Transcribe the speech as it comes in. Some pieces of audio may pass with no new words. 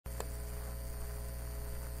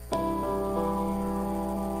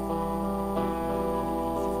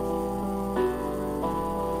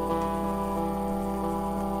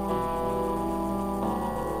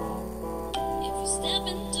step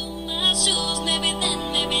into my shoes, maybe then,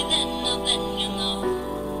 no, then you know.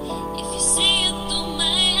 If you see it through my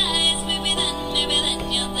eyes, maybe then,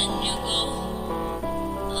 yeah, then you go.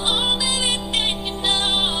 Oh, maybe then you know.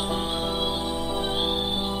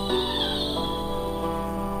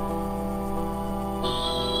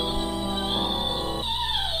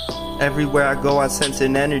 Everywhere I go I sense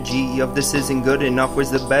an energy of this isn't good enough, where's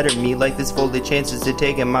the better me? Life is full of chances to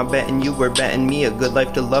take, and my betting you were betting me a good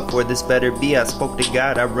life to love for, this better be. I spoke to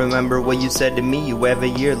God, I remember what you said to me. You have a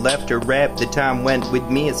year left to rap, the time went with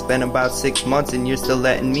me. It's been about 6 months and you're still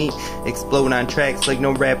letting me explode on tracks like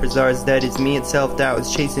no rappers are as dead as me. And self-doubt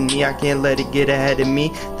is chasing me, I can't let it get ahead of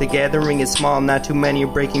me. The gathering is small, not too many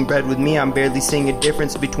are breaking bread with me. I'm barely seeing a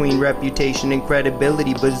difference between reputation and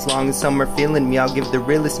credibility, but as long as some are feeling me, I'll give the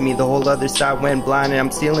realest me. The whole other side went blind and I'm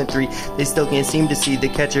stealing 3. They still can't seem to see the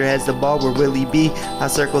catcher has the ball, where will he be? I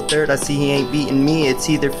circle third, I see he ain't beating me. It's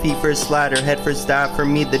either feet first slide or head first dive for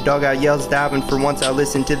me. The dugout yells diving, for once I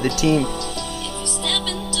listen to the team. If you step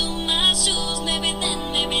into my shoes, maybe then,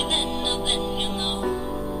 no, then you know.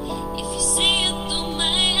 If you see it through my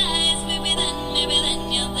eyes, maybe then,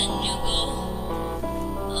 yeah, then you go.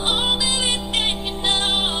 Oh, maybe then you know.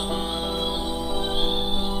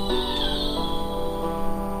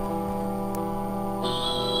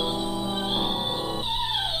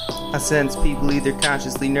 I sense people either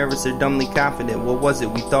consciously nervous or dumbly confident. What was it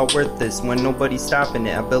we thought worth this when nobody's stopping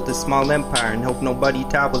it? I built a small empire and hope nobody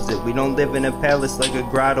topples it. We don't live in a palace like a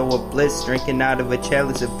grotto of bliss, drinking out of a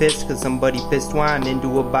chalice of piss cause somebody pissed wine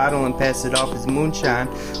into a bottle and passed it off as moonshine,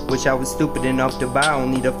 which I was stupid enough to buy,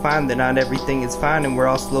 only to find that not everything is fine and we're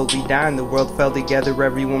all slowly dying. The world fell together,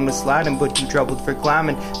 everyone was sliding, but too troubled for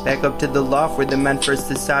climbing back up to the loft where the men first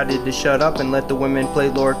decided to shut up and let the women play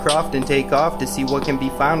Lara Croft and take off to see what can be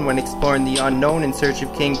found when exploring the unknown in search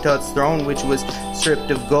of King Tut's throne, which was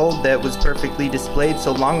stripped of gold that was perfectly displayed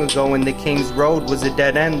so long ago. And the king's road was a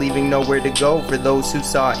dead end, leaving nowhere to go for those who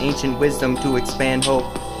saw ancient wisdom to expand hope.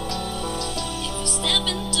 If you step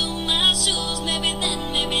into my shoes, maybe then,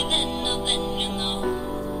 no, then you know.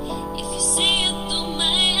 If you see it through my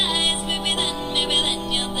eyes, maybe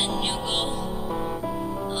then, yeah, then you go.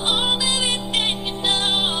 Oh, maybe then you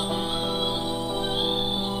know.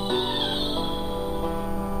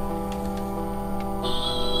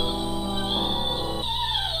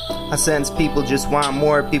 I sense people just want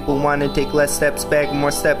more. People want to take less steps back, more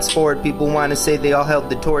steps forward. People want to say they all held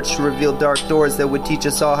the torch to reveal dark doors that would teach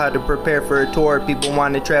us all how to prepare for a tour. People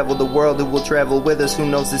want to travel the world, who will travel with us, who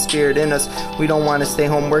knows the spirit in us. We don't want to stay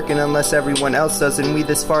home working unless everyone else does. And we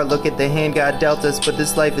this far look at the hand God dealt us, but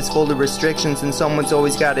this life is full of restrictions and someone's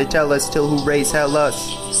always got to tell us till who raise hell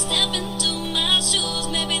us. If you step into